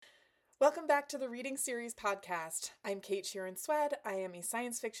Welcome back to the Reading Series podcast. I'm Kate Sheeran Swed. I am a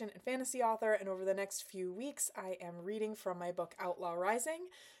science fiction and fantasy author, and over the next few weeks, I am reading from my book Outlaw Rising,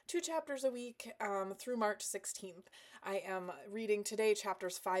 2 chapters a week through March 16th. I am reading today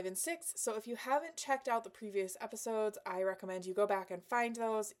chapters 5 and 6, so if you haven't checked out the previous episodes, I recommend you go back and find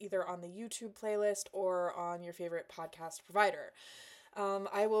those either on the YouTube playlist or on your favorite podcast provider.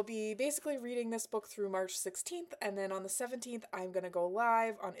 I will be basically reading this book through March 16th, and then on the 17th, I'm going to go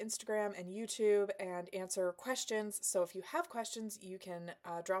live on Instagram and YouTube and answer questions. So if you have questions, you can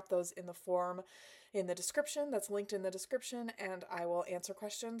drop those in the form in the description that's linked in the description, and I will answer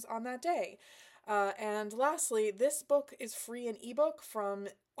questions on that day. And lastly, this book is free in ebook from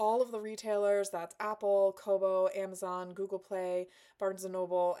all of the retailers. That's Apple, Kobo, Amazon, Google Play, Barnes &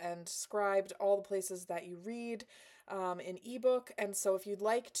 Noble, and Scribd, all the places that you read in ebook. And so if you'd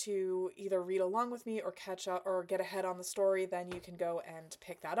like to either read along with me or catch up or get ahead on the story, then you can go and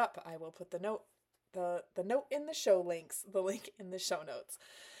pick that up. I will put the note in the show links, the link in the show notes.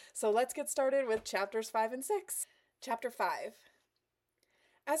 So let's get started with chapters 5 and 6. Chapter 5.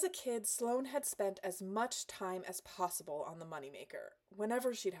 As a kid, Sloane had spent as much time as possible on the moneymaker,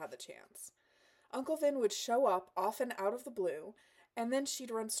 whenever she'd had the chance. Uncle Vin would show up, often out of the blue, and then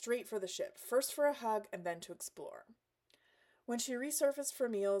she'd run straight for the ship, first for a hug and then to explore. When she resurfaced for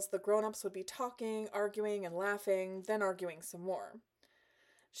meals, the grown-ups would be talking, arguing, and laughing, then arguing some more.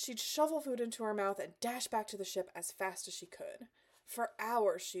 She'd shovel food into her mouth and dash back to the ship as fast as she could. For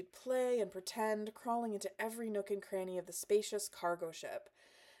hours she'd play and pretend, crawling into every nook and cranny of the spacious cargo ship.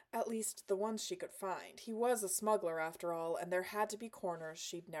 At least the ones she could find. He was a smuggler, after all, and there had to be corners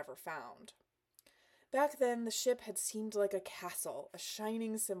she'd never found. Back then, the ship had seemed like a castle, a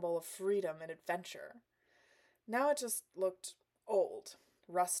shining symbol of freedom and adventure. Now it just looked old,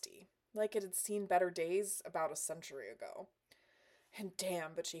 rusty, like it had seen better days about a century ago. And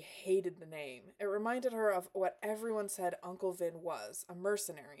damn, but she hated the name. It reminded her of what everyone said Uncle Vin was, a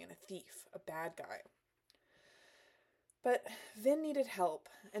mercenary and a thief, a bad guy. But Vin needed help,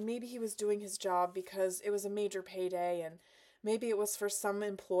 and maybe he was doing his job because it was a major payday, and maybe it was for some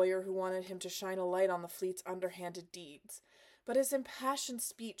employer who wanted him to shine a light on the fleet's underhanded deeds. But his impassioned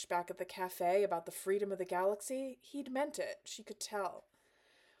speech back at the cafe about the freedom of the galaxy, he'd meant it, she could tell.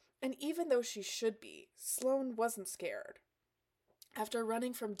 And even though she should be, Sloane wasn't scared. After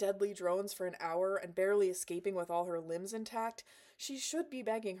running from deadly drones for an hour and barely escaping with all her limbs intact, she should be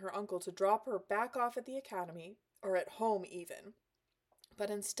begging her uncle to drop her back off at the academy, or at home even.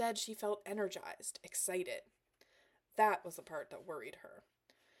 But instead she felt energized, excited. That was the part that worried her.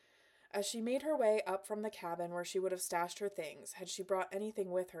 As she made her way up from the cabin where she would have stashed her things, had she brought anything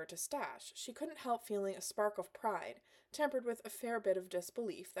with her to stash, she couldn't help feeling a spark of pride, tempered with a fair bit of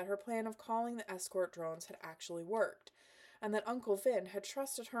disbelief that her plan of calling the escort drones had actually worked, and that Uncle Vin had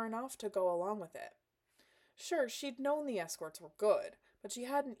trusted her enough to go along with it. Sure, she'd known the escorts were good, but she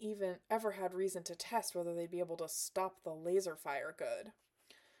hadn't even ever had reason to test whether they'd be able to stop the laser fire good.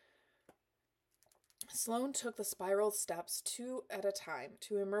 Sloane took the spiral steps 2 at a time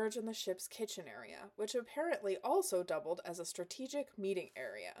to emerge in the ship's kitchen area, which apparently also doubled as a strategic meeting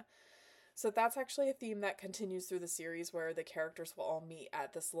area. So that's actually a theme that continues through the series, where the characters will all meet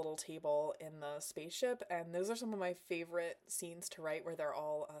at this little table in the spaceship, and those are some of my favorite scenes to write, where they're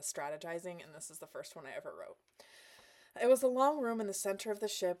all strategizing, and this is the first one I ever wrote. It was a long room in the center of the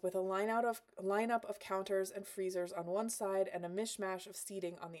ship with a lineup of counters and freezers on one side and a mishmash of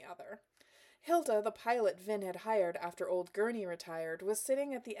seating on the other. Hilda, the pilot Vin had hired after old Gurney retired, was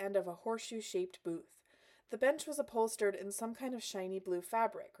sitting at the end of a horseshoe-shaped booth. The bench was upholstered in some kind of shiny blue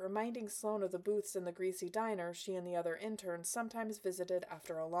fabric, reminding Sloane of the booths in the greasy diner she and the other interns sometimes visited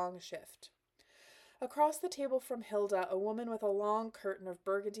after a long shift. Across the table from Hilda, a woman with a long curtain of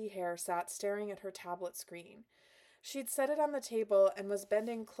burgundy hair sat staring at her tablet screen. She'd set it on the table and was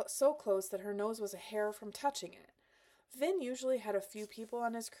bending so close that her nose was a hair from touching it. Vin usually had a few people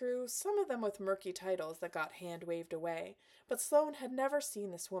on his crew, some of them with murky titles that got hand-waved away, but Sloane had never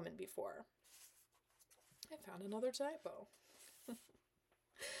seen this woman before. I found another typo.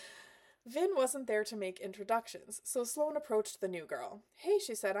 Vin wasn't there to make introductions, so Sloane approached the new girl. "Hey,"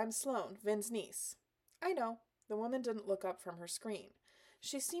 she said, "I'm Sloane, Vin's niece." "I know." The woman didn't look up from her screen.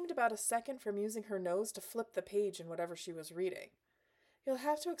 She seemed about a second from using her nose to flip the page in whatever she was reading. "You'll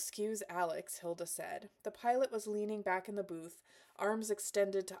have to excuse Alex," Hilda said. The pilot was leaning back in the booth, arms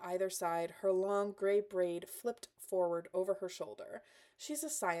extended to either side, her long gray braid flipped forward over her shoulder. "She's a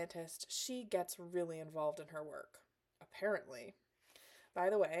scientist. She gets really involved in her work." Apparently. By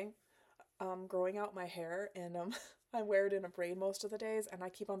the way, growing out my hair, and I wear it in a braid most of the days, and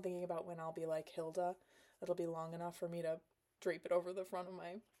I keep on thinking about when I'll be like Hilda. It'll be long enough for me to drape it over the front of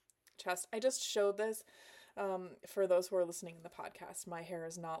my chest. I just showed this for those who are listening in the podcast. My hair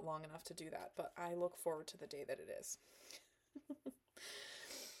is not long enough to do that, but I look forward to the day that it is.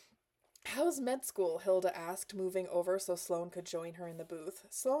 How's med school? Hilda asked, moving over so Sloane could join her in the booth.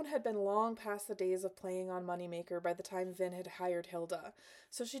 Sloane had been long past the days of playing on Moneymaker by the time Vin had hired Hilda,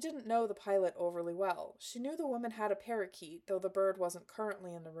 so she didn't know the pilot overly well. She knew the woman had a parakeet, though the bird wasn't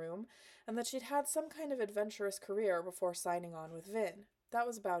currently in the room, and that she'd had some kind of adventurous career before signing on with Vin. That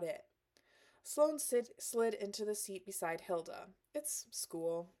was about it. Sloane slid into the seat beside Hilda. It's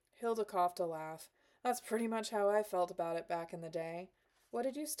school. Hilda coughed a laugh. That's pretty much how I felt about it back in the day. What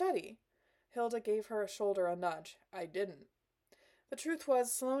did you study? Hilda gave her shoulder a nudge. I didn't. The truth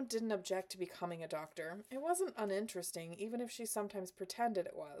was, Sloane didn't object to becoming a doctor. It wasn't uninteresting, even if she sometimes pretended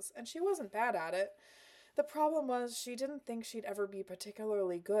it was, and she wasn't bad at it. The problem was she didn't think she'd ever be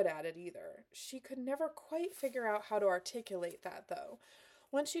particularly good at it either. She could never quite figure out how to articulate that, though.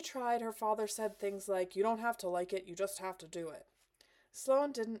 When she tried, her father said things like, "You don't have to like it, you just have to do it."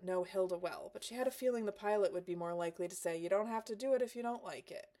 Sloane didn't know Hilda well, but she had a feeling the pilot would be more likely to say, "You don't have to do it if you don't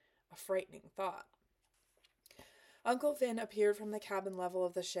like it." A frightening thought. Uncle Vin appeared from the cabin level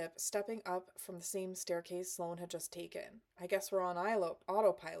of the ship, stepping up from the same staircase Sloane had just taken. "I guess we're on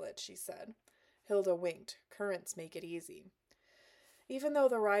autopilot," she said. Hilda winked. Currents make it easy. Even though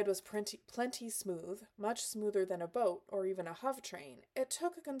the ride was plenty smooth, much smoother than a boat or even a HUV train, it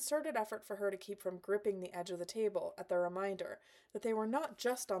took a concerted effort for her to keep from gripping the edge of the table at the reminder that they were not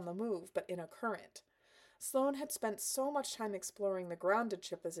just on the move, but in a current. Sloane had spent so much time exploring the grounded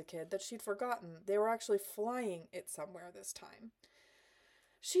ship as a kid that she'd forgotten they were actually flying it somewhere this time.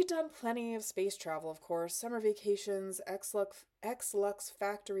 She'd done plenty of space travel, of course, summer vacations, X-Lux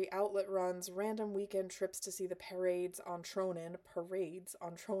factory outlet runs, random weekend trips to see the parades on Tronin.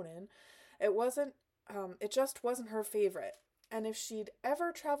 It just wasn't her favorite, and if she'd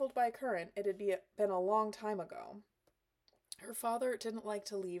ever traveled by current, it had been a long time ago. Her father didn't like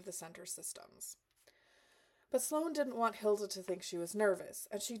to leave the center systems. But Sloane didn't want Hilda to think she was nervous,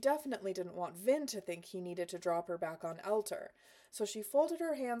 and she definitely didn't want Vin to think he needed to drop her back on Elter, so she folded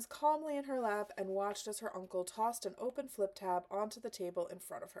her hands calmly in her lap and watched as her uncle tossed an open flip tab onto the table in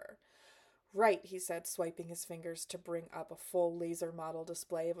front of her. "Right," he said, swiping his fingers to bring up a full laser model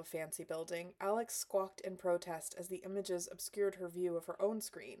display of a fancy building. Alex squawked in protest as the images obscured her view of her own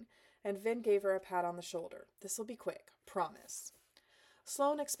screen, and Vin gave her a pat on the shoulder. "This'll be quick. Promise."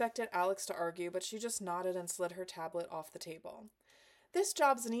 Sloane expected Alex to argue, but she just nodded and slid her tablet off the table. "This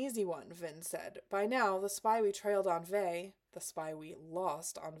job's an easy one," Vin said. "By now, the spy we trailed on Vey—" "The spy we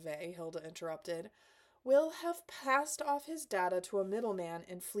lost on Vey," Hilda interrupted, "will have passed off his data to a middleman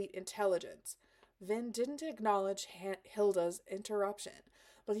in fleet intelligence." Vin didn't acknowledge Hilda's interruption,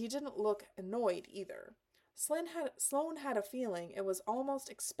 but he didn't look annoyed either. Sloane had a feeling it was almost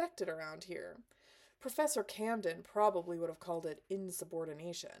expected around here. Professor Camden probably would have called it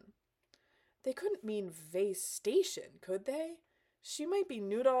insubordination. They couldn't mean Vey Station, could they? She might be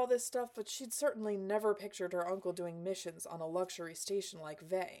new to all this stuff, but she'd certainly never pictured her uncle doing missions on a luxury station like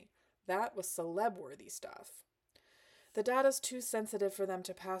Vey. That was celeb-worthy stuff. "The data's too sensitive for them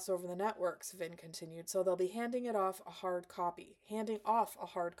to pass over the networks," Vin continued, "so they'll be handing off a hard copy.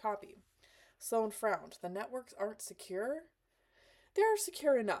 Sloane frowned. "The networks aren't secure?" "They're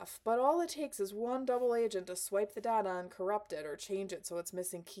secure enough, but all it takes is one double agent to swipe the data and corrupt it or change it so it's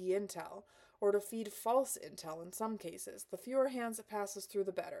missing key intel, or to feed false intel in some cases. The fewer hands it passes through,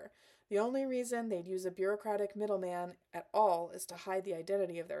 the better. The only reason they'd use a bureaucratic middleman at all is to hide the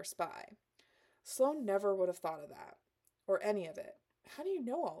identity of their spy." Sloane never would have thought of that, or any of it. "How do you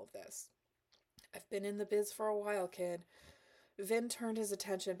know all of this?" "I've been in the biz for a while, kid." Vin turned his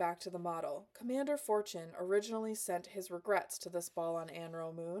attention back to the model. Commander Fortune originally sent his regrets to this ball on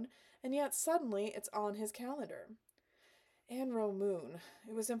Anro Moon, and yet suddenly it's on his calendar. Anro Moon.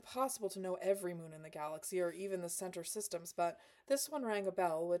 It was impossible to know every moon in the galaxy, or even the center systems, but this one rang a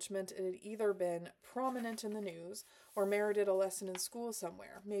bell, which meant it had either been prominent in the news, or merited a lesson in school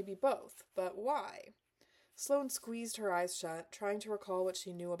somewhere. Maybe both. But why? Sloane squeezed her eyes shut, trying to recall what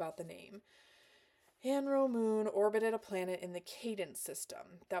she knew about the name. Anro Moon orbited a planet in the Cadence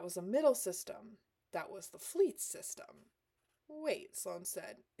system. That was a middle system. That was the fleet system. "Wait," Sloane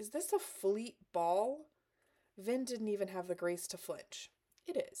said. "Is this a fleet ball?" Vin didn't even have the grace to flinch.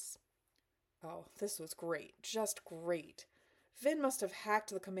 "It is." Oh, this was great. Just great. Vin must have hacked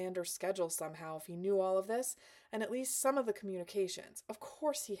the commander's schedule somehow if he knew all of this, and at least some of the communications. Of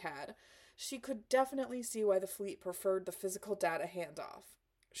course he had. She could definitely see why the fleet preferred the physical data handoff.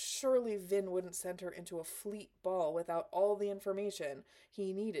 Surely Vin wouldn't send her into a fleet ball without all the information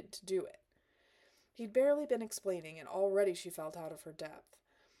he needed to do it. He'd barely been explaining, and already she felt out of her depth.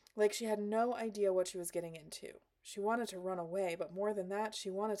 like she had no idea what she was getting into. She wanted to run away, but more than that, she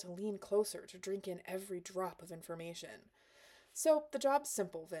wanted to lean closer to drink in every drop of information. So, the job's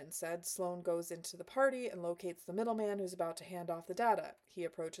simple, Vin said. Sloane goes into the party and locates the middleman who's about to hand off the data. He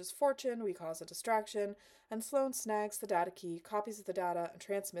approaches Fortune, we cause a distraction, and Sloane snags the data key, copies the data, and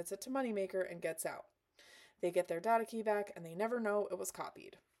transmits it to Moneymaker and gets out. They get their data key back, and they never know it was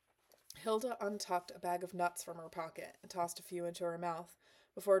copied. Hilda untucked a bag of nuts from her pocket and tossed a few into her mouth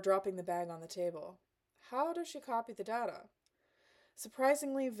before dropping the bag on the table. How does she copy the data?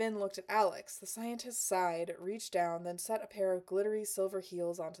 Surprisingly, Vin looked at Alex. The scientist sighed, reached down, then set a pair of glittery silver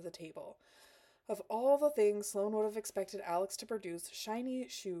heels onto the table. Of all the things Sloane would have expected Alex to produce, shiny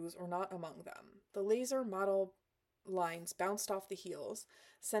shoes were not among them. The laser model lines bounced off the heels,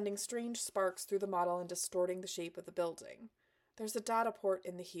 sending strange sparks through the model and distorting the shape of the building. There's a data port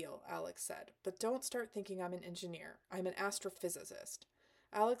in the heel, Alex said, but don't start thinking I'm an engineer. I'm an astrophysicist.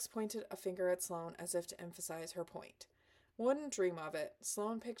 Alex pointed a finger at Sloane as if to emphasize her point. Wouldn't dream of it.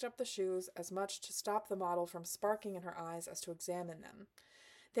 Sloane picked up the shoes as much to stop the model from sparking in her eyes as to examine them.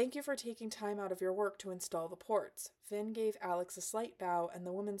 Thank you for taking time out of your work to install the ports. Vin gave Alex a slight bow, and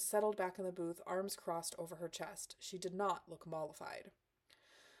the woman settled back in the booth, arms crossed over her chest. She did not look mollified.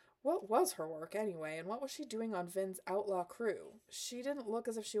 What was her work, anyway, and what was she doing on Vin's outlaw crew? She didn't look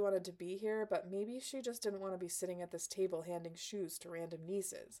as if she wanted to be here, but maybe she just didn't want to be sitting at this table handing shoes to random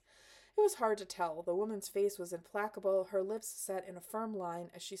nieces. It was hard to tell. The woman's face was implacable, her lips set in a firm line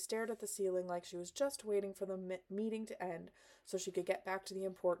as she stared at the ceiling like she was just waiting for the meeting to end so she could get back to the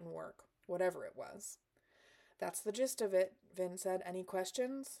important work, whatever it was. That's the gist of it, Vin said. Any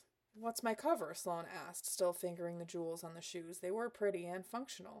questions? What's my cover? Sloane asked, still fingering the jewels on the shoes. They were pretty and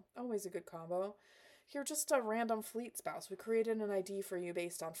functional. Always a good combo. You're just a random fleet spouse. We created an ID for you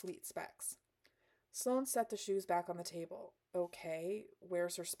based on fleet specs. Sloane set the shoes back on the table. Okay,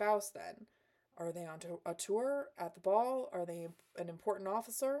 where's her spouse then? Are they on a tour? At the ball? Are they an important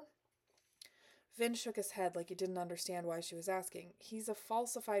officer? Vin shook his head like he didn't understand why she was asking. He's a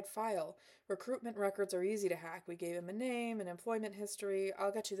falsified file. Recruitment records are easy to hack. We gave him a name, an employment history.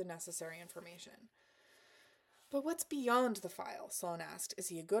 I'll get you the necessary information. But what's beyond the file? Sloane asked. Is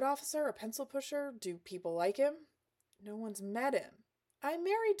he a good officer? A pencil pusher? Do people like him? No one's met him. I'm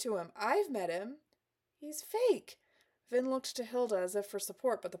married to him. I've met him. He's fake. Vin looked to Hilda as if for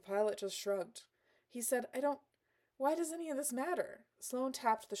support, but the pilot just shrugged. He said, Why does any of this matter? Sloane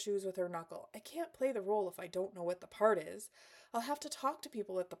tapped the shoes with her knuckle. I can't play the role if I don't know what the part is. I'll have to talk to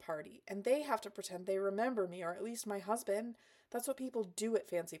people at the party, and they have to pretend they remember me, or at least my husband. That's what people do at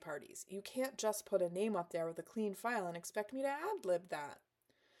fancy parties. You can't just put a name up there with a clean file and expect me to ad-lib that.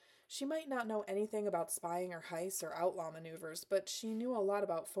 She might not know anything about spying or heists or outlaw maneuvers, but she knew a lot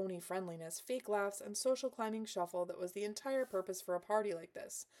about phony friendliness, fake laughs, and social climbing shuffle that was the entire purpose for a party like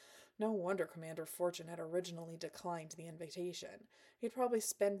this. No wonder Commander Fortune had originally declined the invitation. He'd probably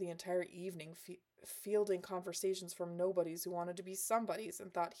spend the entire evening fielding conversations from nobodies who wanted to be somebodies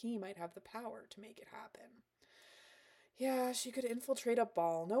and thought he might have the power to make it happen. Yeah, she could infiltrate a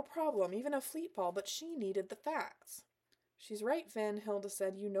ball, no problem, even a fleet ball, but she needed the facts. She's right, Vin, Hilda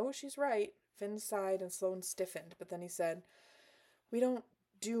said. You know she's right. Vin sighed and Sloane stiffened, but then he said, We don't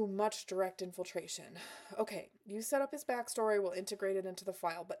do much direct infiltration. Okay, you set up his backstory, we'll integrate it into the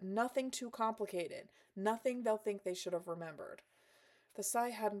file, but nothing too complicated. Nothing they'll think they should have remembered. The sigh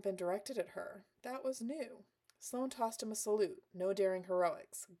hadn't been directed at her. That was new. Sloane tossed him a salute. No daring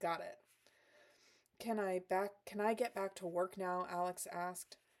heroics. Got it. Can I get back to work now? Alex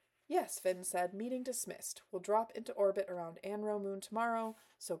asked. Yes, Finn said, meeting dismissed. We'll drop into orbit around Anro Moon tomorrow,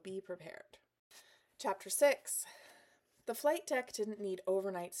 so be prepared. Chapter 6. The flight deck didn't need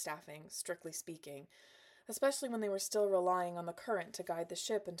overnight staffing, strictly speaking, especially when they were still relying on the current to guide the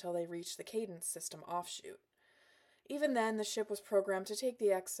ship until they reached the cadence system offshoot. Even then, the ship was programmed to take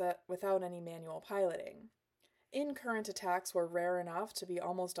the exit without any manual piloting. In-current attacks were rare enough to be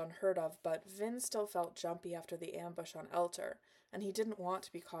almost unheard of, but Vin still felt jumpy after the ambush on Elter, and he didn't want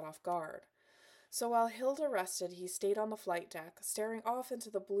to be caught off guard. So while Hilda rested, he stayed on the flight deck, staring off into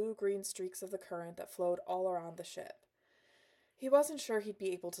the blue-green streaks of the current that flowed all around the ship. He wasn't sure he'd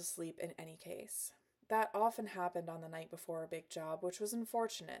be able to sleep in any case. That often happened on the night before a big job, which was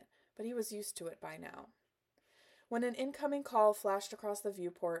unfortunate, but he was used to it by now. When an incoming call flashed across the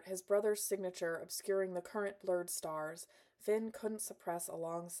viewport, his brother's signature obscuring the current blurred stars, Vin couldn't suppress a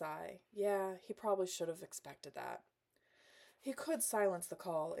long sigh. Yeah, he probably should have expected that. He could silence the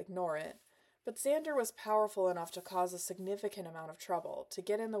call, ignore it, but Xander was powerful enough to cause a significant amount of trouble, to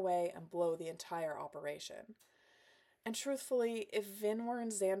get in the way and blow the entire operation. And truthfully, if Vin were in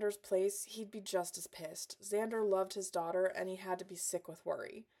Xander's place, he'd be just as pissed. Xander loved his daughter, and he had to be sick with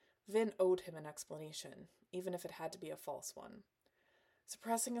worry. Vin owed him an explanation, even if it had to be a false one.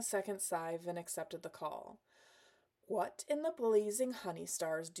 Suppressing a second sigh, Vin accepted the call. What in the blazing honey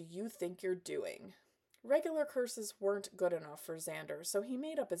stars do you think you're doing? Regular curses weren't good enough for Xander, so he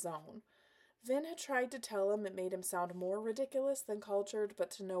made up his own. Vin had tried to tell him it made him sound more ridiculous than cultured, but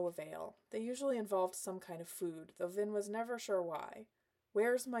to no avail. They usually involved some kind of food, though Vin was never sure why.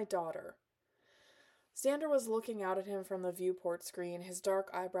 Where's my daughter? Xander was looking out at him from the viewport screen, his dark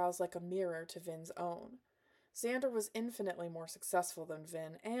eyebrows like a mirror to Vin's own. Xander was infinitely more successful than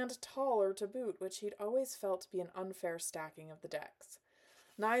Vin, and taller to boot, which he'd always felt to be an unfair stacking of the decks.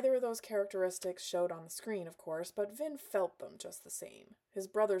 Neither of those characteristics showed on the screen, of course, but Vin felt them just the same, his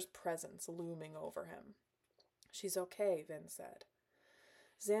brother's presence looming over him. She's okay, Vin said.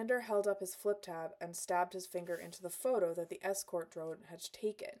 Xander held up his flip tab and stabbed his finger into the photo that the escort drone had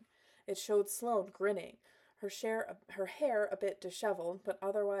taken. It showed Sloane grinning, her hair a bit disheveled, but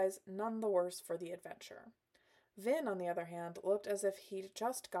otherwise none the worse for the adventure. Vin, on the other hand, looked as if he'd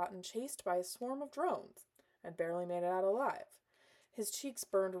just gotten chased by a swarm of drones and barely made it out alive. His cheeks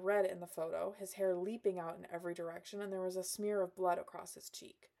burned red in the photo, his hair leaping out in every direction, and there was a smear of blood across his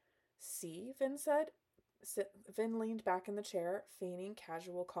cheek. See, Vin said. Vin leaned back in the chair, feigning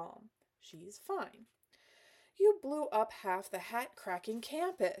casual calm. She's fine. You blew up half the hat-cracking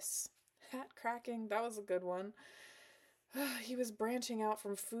campus. Hat-cracking, that was a good one. He was branching out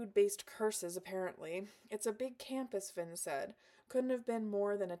from food-based curses, apparently. It's a big campus, Vin said. Couldn't have been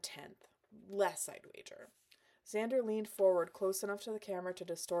more than a tenth. Less, I'd wager. Xander leaned forward close enough to the camera to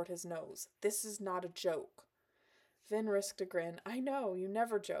distort his nose. This is not a joke. Vin risked a grin. I know, you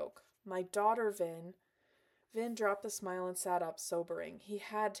never joke. My daughter, Vin. Vin dropped the smile and sat up, sobering. He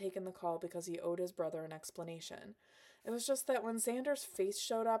had taken the call because he owed his brother an explanation. It was just that when Xander's face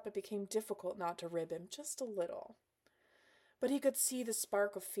showed up, it became difficult not to rib him, just a little. But he could see the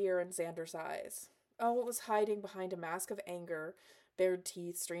spark of fear in Xander's eyes. Oh, it was hiding behind a mask of anger, bared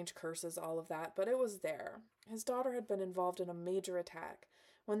teeth, strange curses, all of that, but it was there. His daughter had been involved in a major attack,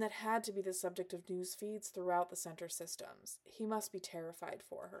 one that had to be the subject of news feeds throughout the center systems. He must be terrified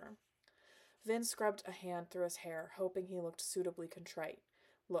for her. Vin scrubbed a hand through his hair, hoping he looked suitably contrite.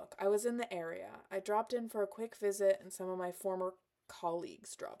 Look, I was in the area. I dropped in for a quick visit, and some of my former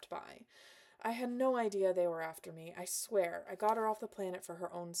colleagues dropped by. I had no idea they were after me. I swear, I got her off the planet for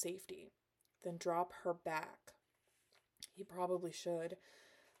her own safety. Then drop her back. He probably should.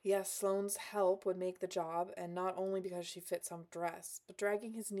 Yes, Sloane's help would make the job, and not only because she fit some dress, but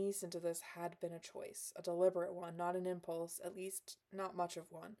dragging his niece into this had been a choice, a deliberate one, not an impulse, at least not much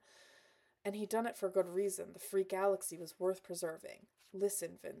of one. And he'd done it for good reason. The free galaxy was worth preserving.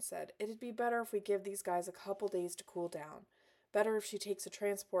 Listen, Vin said, it'd be better if we give these guys a couple days to cool down. Better if she takes a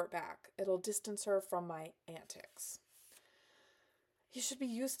transport back. It'll distance her from my antics. He should be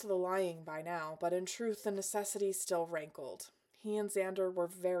used to the lying by now, but in truth the necessity still rankled. He and Xander were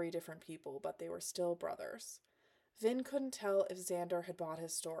very different people, but they were still brothers. Vin couldn't tell if Xander had bought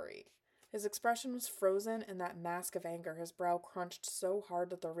his story. His expression was frozen in that mask of anger, his brow crunched so hard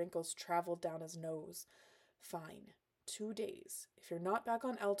that the wrinkles traveled down his nose. Fine. 2 days. If you're not back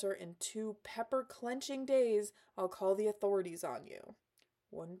on Elter in 2 pepper-clenching days, I'll call the authorities on you.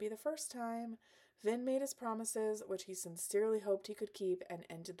 Wouldn't be the first time. Vin made his promises, which he sincerely hoped he could keep, and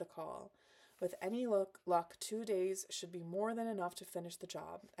ended the call. With any luck, 2 days should be more than enough to finish the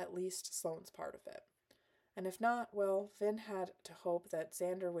job, at least Sloane's part of it. And if not, well, Vin had to hope that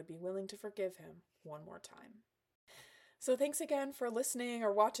Xander would be willing to forgive him one more time. So thanks again for listening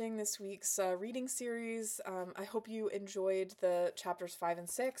or watching this week's reading series. I hope you enjoyed the chapters 5 and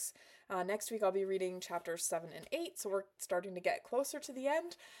 6. Next week I'll be reading chapters 7 and 8, so we're starting to get closer to the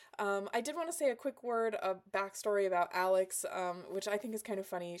end. I did want to say a quick word of backstory about Alex, which I think is kind of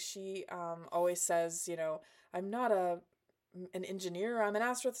funny. She always says, I'm not an engineer, I'm an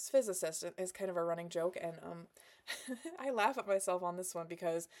astrophysicist, is kind of a running joke, and I laugh at myself on this one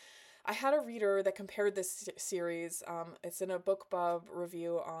because I had a reader that compared this series, it's in a BookBub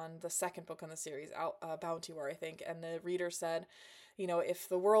review on the second book in the series, Bounty War, I think, and the reader said, if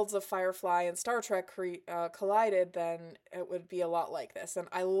the worlds of Firefly and Star Trek collided, then it would be a lot like this, and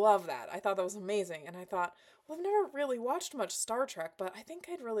I love that. I thought that was amazing, and I thought, well, I've never really watched much Star Trek, but I think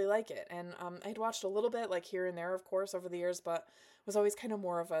I'd really like it, and I'd watched a little bit, like here and there, of course, over the years, but was always kind of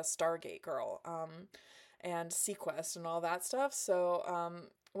more of a Stargate girl, and Sequest and all that stuff, so,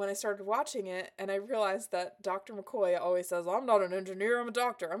 when I started watching it, and I realized that Dr. McCoy always says, I'm not an engineer, I'm a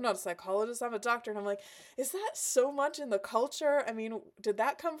doctor. I'm not a psychologist, I'm a doctor. And I'm like, is that so much in the culture? I mean, did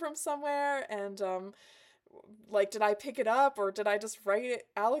that come from somewhere? And like, did I pick it up or did I just write it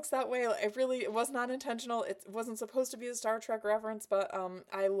Alex that way? It was not intentional. It wasn't supposed to be a Star Trek reference, but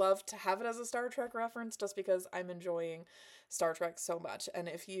I love to have it as a Star Trek reference just because I'm enjoying Star Trek so much. And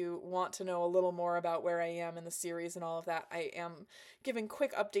if you want to know a little more about where I am in the series and all of that, I am giving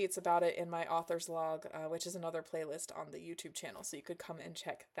quick updates about it in my author's log, which is another playlist on the YouTube channel, so you could come and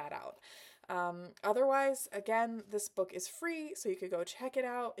check that out. Otherwise, again, this book is free, so you could go check it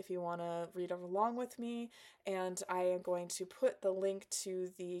out if you want to read along with me. And I am going to put the link to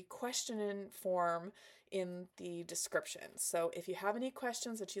the question form in the description. So if you have any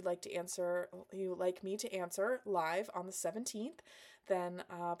questions that you'd like me to answer live on the 17th, then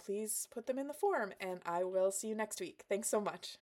please put them in the form, and I will see you next week. Thanks so much.